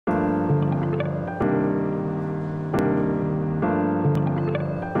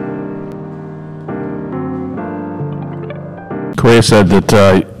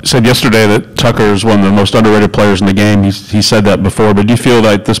Garcia said yesterday that Tucker is one of the most underrated players in the game. He said that before, but do you feel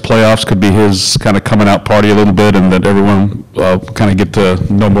like this playoffs could be his kind of coming out party a little bit, and that everyone kind of get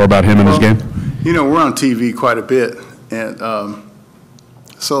to know more about him and his game? You know, we're on TV quite a bit, and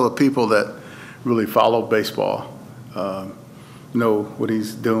so the people that really follow baseball know what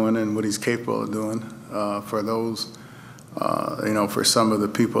he's doing and what he's capable of doing. For those, you know, for some of the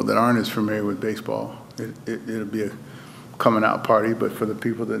people that aren't as familiar with baseball, it'll be a coming out party. But for the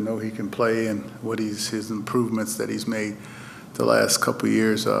people that know he can play and what his improvements that he's made the last couple of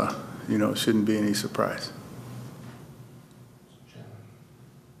years, you know, it shouldn't be any surprise.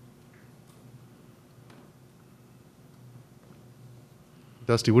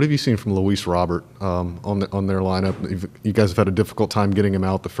 Dusty, what have you seen from Luis Robert on their lineup? You guys have had a difficult time getting him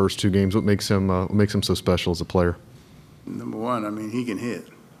out the first two games. What makes him so special as a player? Number one, I mean, he can hit.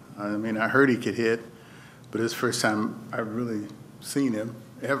 I mean, I heard he could hit, but it's the first time I've really seen him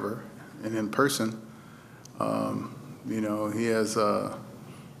ever and in person. You know, he has you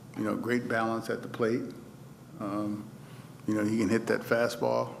know, great balance at the plate. You know, he can hit that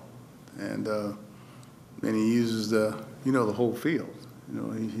fastball, and he uses the the whole field. You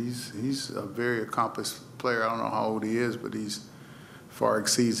know, he's a very accomplished player. I don't know how old he is, but he's far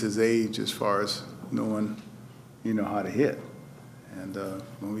exceeds his age as far as knowing, how to hit. And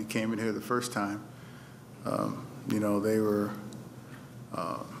when we came in here the first time, they were,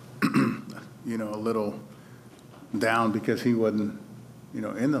 a little down because he wasn't,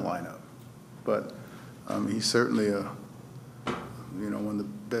 in the lineup. But he's certainly one of the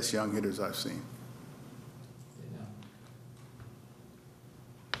best young hitters I've seen.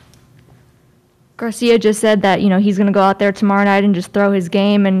 Garcia just said that, he's going to go out there tomorrow night and just throw his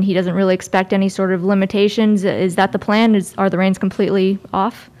game, and he doesn't really expect any sort of limitations. Is that the plan? Are the reins completely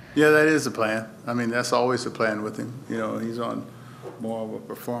off? Yeah, that is the plan. I mean, that's always the plan with him. He's on more of a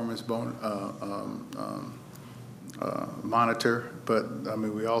performance monitor, but, I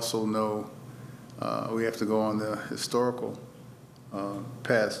mean, we also know we have to go on the historical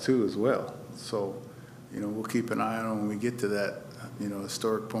paths, too, as well. So, we'll keep an eye on him when we get to that,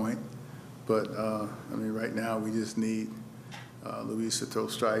 historic point. But, I mean, right now we just need Luis to throw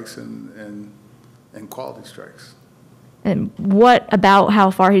strikes and quality strikes. And what about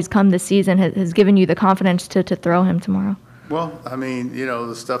how far he's come this season has given you the confidence to throw him tomorrow? Well, I mean,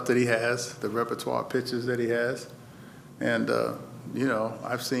 the stuff that he has, the repertoire pitches that he has. And,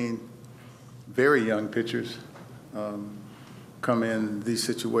 I've seen very young pitchers come in these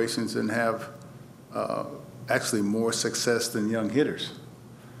situations and have actually more success than young hitters.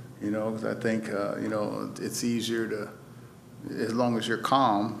 Because I think, it's easier to, as long as you're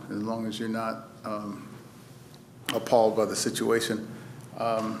calm, as long as you're not appalled by the situation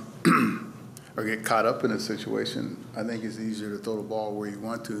or get caught up in a situation, I think it's easier to throw the ball where you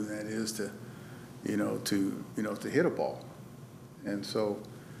want to than it is to, to hit a ball. And so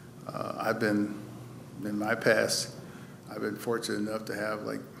I've been, in my past, I've been fortunate enough to have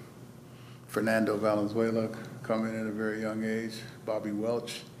like Fernando Valenzuela come in at a very young age, Bobby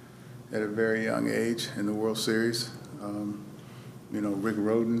Welch at a very young age in the World Series. Rick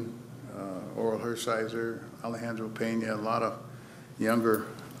Rhoden, Oral Hershiser, Alejandro Pena, a lot of younger,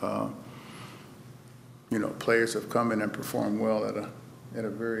 players have come in and performed well at a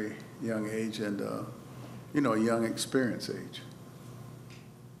very young age and, a young experience age.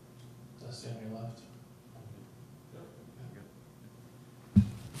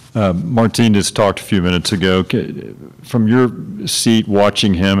 Martin just talked a few minutes ago. From your seat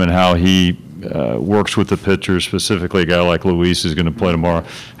watching him and how he works with the pitchers, specifically a guy like Luis is going to play tomorrow,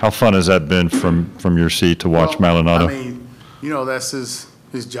 how fun has that been from your seat to watch Maldonado? I mean, that's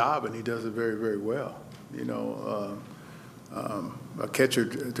his job, and he does it very, very well. A catcher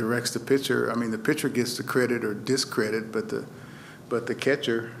directs the pitcher. I mean, the pitcher gets the credit or discredit, but the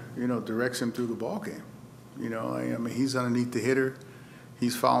catcher, directs him through the ball game. I mean, he's underneath the hitter.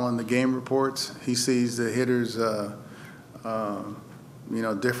 He's following the game reports. He sees the hitters'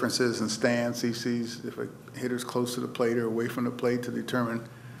 differences in stance. He sees if a hitter's close to the plate or away from the plate to determine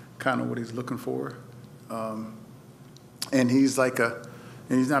kind of what he's looking for. And he's and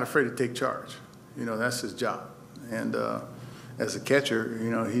he's not afraid to take charge. That's his job. And as a catcher,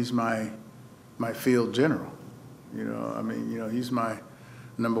 he's my field general. I mean, he's my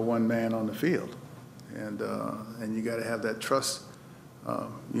 #1 man on the field. And you got to have that trust.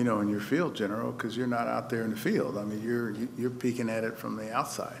 In your field general, because you're not out there in the field. I mean, you're peeking at it from the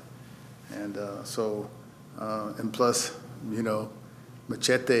outside, and and plus,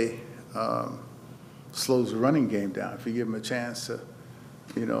 Machete slows the running game down. If you give him a chance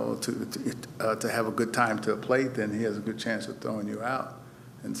you know, to have a good time to a plate, then he has a good chance of throwing you out.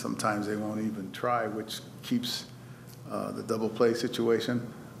 And sometimes they won't even try, which keeps the double play situation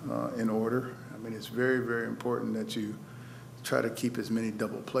in order. I mean, it's very, very important that you try to keep as many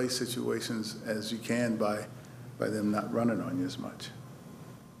double play situations as you can by them not running on you as much.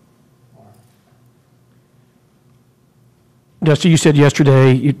 Dusty, you said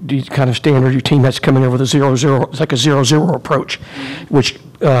yesterday you kind of standard your team has to come in there with a 0-0. It's like a 0-0 approach, which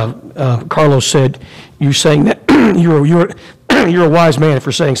Carlos said. You're saying that you're a wise man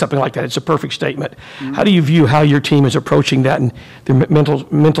for saying something like that. It's a perfect statement. Mm-hmm. How do you view how your team is approaching that and their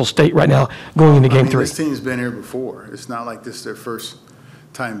mental state right now going into Game 3? This team's been here before. It's not like this is their first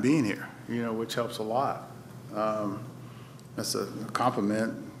time being here, you know, which helps a lot. That's a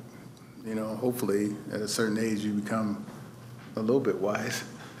compliment. You know, hopefully at a certain age you become a little bit wise,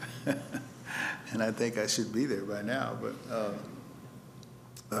 and I think I should be there by now. But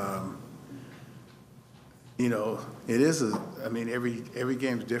you know, it is I mean, every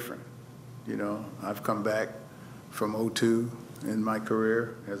game's different. You know, I've come back from 0-2 in my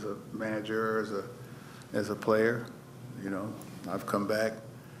career as a manager, as a player. You know, I've come back,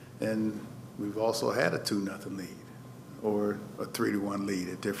 and we've also had a 2-0 lead or a 3-1 lead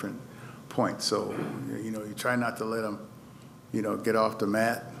at different points. So you know, you try not to let them, you know, get off the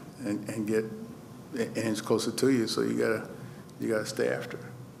mat and get an inch closer to you. So you gotta stay after it.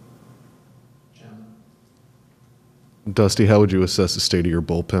 Dusty, how would you assess the state of your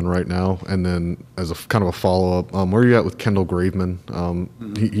bullpen right now? And then, as a kind of a follow-up, where are you at with Kendall Graveman?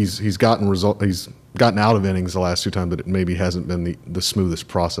 He's gotten out of innings the last 2 times, but it maybe hasn't been the smoothest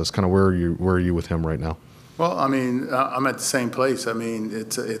process. Kind of where are you with him right now? Well, I mean, I'm at the same place. I mean,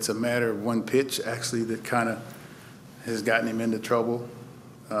 it's a matter of one pitch actually that kind of has gotten him into trouble,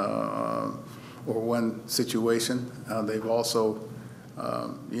 or one situation. They've also,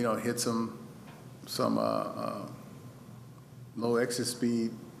 you know, hit some low exit speed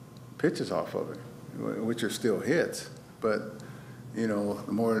pitches off of it, which are still hits. But you know,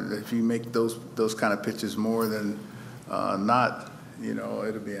 the more if you make those kind of pitches more than not, you know,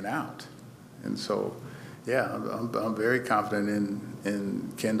 it'll be an out. And so, yeah, I'm very confident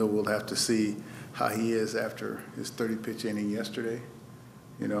in Kendall. We'll have to see how he is after his 30-pitch inning yesterday.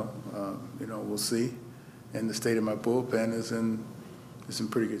 You know, we'll see. And the state of my bullpen is in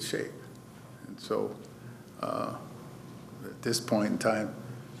pretty good shape. And so, at this point in time,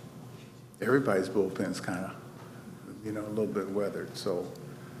 everybody's bullpen's kind of, you know, a little bit weathered. So,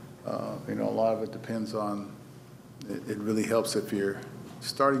 you know, a lot of it depends on. It really helps if your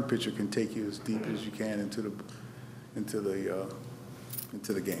starting pitcher can take you as deep as you can into the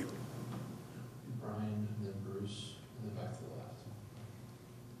game. Brian, and then Bruce, and then back to the left.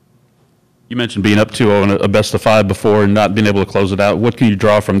 You mentioned being up 2-0 in a best of 5 before and not being able to close it out. What can you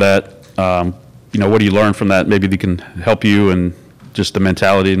draw from that? You know, what do you learn from that? Maybe that can help you and just the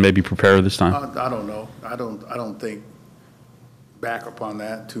mentality and maybe prepare this time. I don't know. I don't think back upon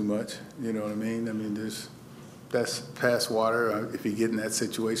that too much. You know what I mean? I mean, that's past water. If you get in that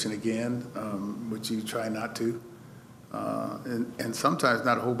situation again, which you try not to, and sometimes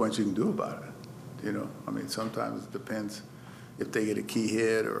not a whole bunch you can do about it. You know, I mean, sometimes it depends if they get a key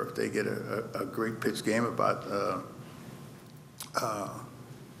hit or if they get a great pitch game about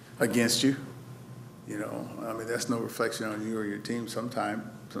against you. You know, I mean, that's no reflection on you or your team. Sometimes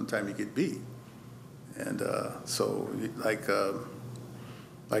you get beat. And so, like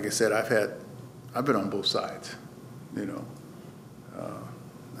I said, I've been on both sides. You know,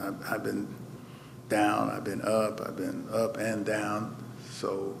 I've been down, I've been up and down.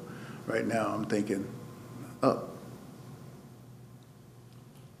 So right now I'm thinking up.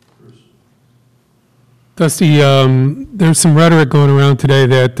 Dusty, there's some rhetoric going around today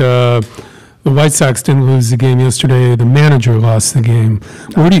that the White Sox didn't lose the game yesterday. The manager lost the game.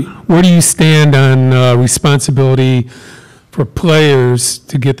 Where do you stand on responsibility for players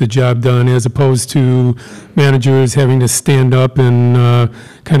to get the job done, as opposed to managers having to stand up and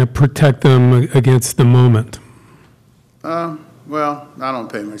kind of protect them against the moment? Well, I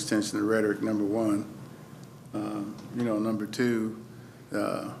don't pay much attention to rhetoric, number one. You know, number two,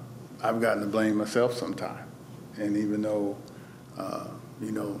 I've gotten to blame myself sometime. And even though,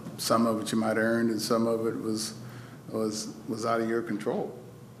 you know, some of it you might have earned and some of it was out of your control.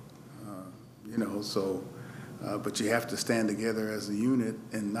 You know, so, but you have to stand together as a unit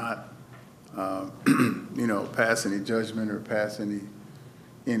and not, you know, pass any judgment or pass any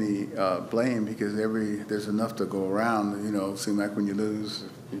blame, because there's enough to go around. You know, it seems like when you lose,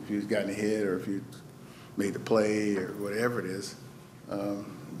 if you've gotten a hit or if you made the play or whatever it is,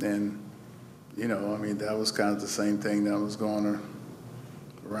 then, you know, I mean, that was kind of the same thing that was going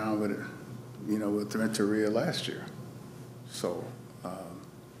around with it, you know, with Renteria last year. So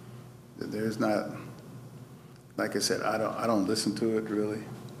there's not, like I said, I don't listen to it really,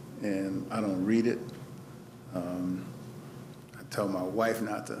 and I don't read it. I tell my wife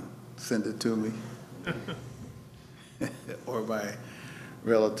not to send it to me, or my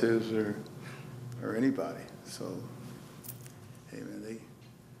relatives or anybody. So, hey man,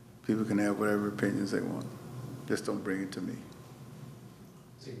 people can have whatever opinions they want. Just don't bring it to me.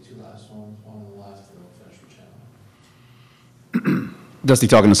 Take two last ones, one on the last, and we'll finish with challenge. Dusty,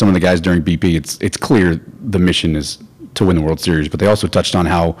 talking to some of the guys during BP, it's clear the mission is to win the World Series, but they also touched on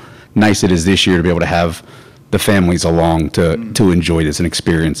how nice it is this year to be able to have the families along to enjoy this and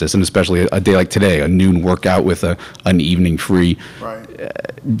experience this, and especially a day like today, a noon workout with an evening free. Right.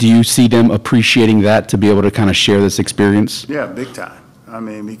 Do you see them appreciating that, to be able to kind of share this experience? Yeah, big time. I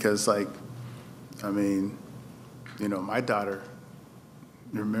mean, because you know, my daughter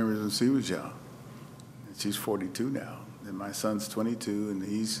remembers when she was young. She's 42 now, and my son's 22, and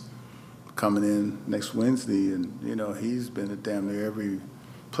he's coming in next Wednesday, and, you know, he's been at damn near every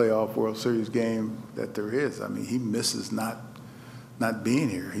playoff World Series game that there is. I mean, he misses not being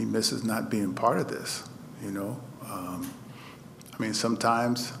here. He misses not being part of this, you know. I mean,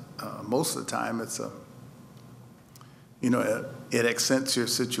 sometimes, most of the time, it's you know, it accents your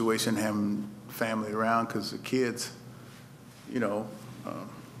situation having family around, because the kids, you know,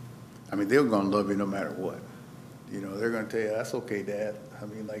 I mean, they're going to love you no matter what. You know, they're going to tell you, that's okay, Dad. I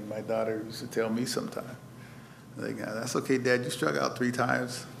mean, like my daughter used to tell me sometimes, like, that's okay, Dad, you struck out 3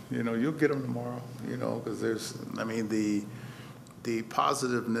 times. You know, you'll get them tomorrow, you know, because there's, I mean, the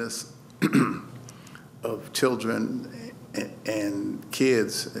positiveness of children and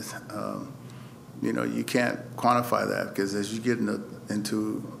kids, you know, you can't quantify that, because as you get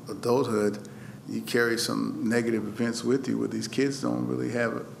into adulthood, you carry some negative events with you, where these kids don't really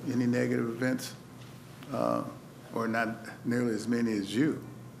have any negative events, or not nearly as many as you.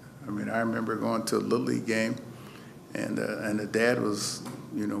 I mean, I remember going to a Little League game, and the dad was,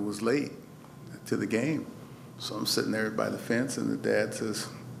 you know, was late to the game. So I'm sitting there by the fence, and the dad says,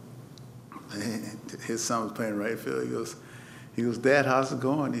 his son was playing right field. He goes, Dad, how's it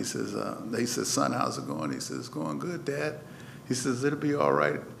going? He says, son, how's it going? He says, it's going good, Dad. He says, it'll be all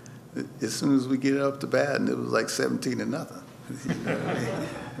right as soon as we get up to bat. And it was like 17-0. You know what I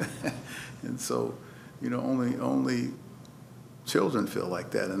mean? And so, you know, only children feel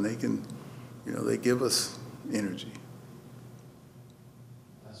like that, and they can, you know, they give us energy.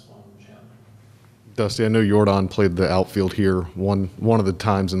 Last one, challenge. Dusty, I know Jordan played the outfield here one of the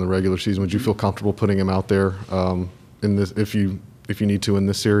times in the regular season. Would you feel comfortable putting him out there in this, if you need to, in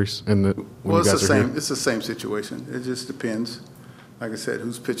this series? Well, it's the same. It's the same situation. It just depends. Like I said,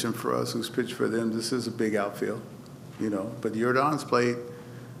 who's pitching for us, who's pitching for them. This is a big outfield, you know. But Jordan's played.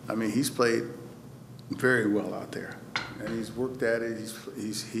 I mean, he's played very well out there, and he's worked at it.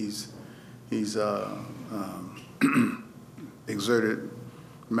 He's exerted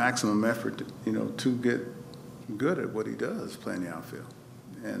maximum effort, you know, to get good at what he does, playing the outfield.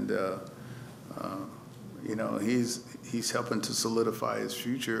 And you know, he's helping to solidify his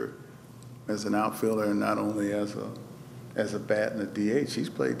future as an outfielder, and not only as a bat and a DH. He's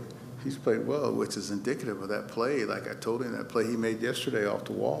played well, which is indicative of that play. Like I told him, that play he made yesterday off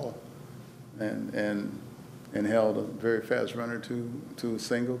the wall, and held a very fast runner to a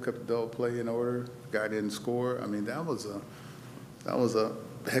single, kept the double play in order. Guy didn't score. I mean, that was a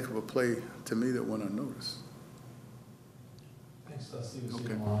heck of a play to me that went unnoticed. Thanks, Dusty.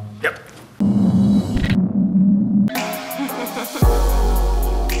 Okay. Yep.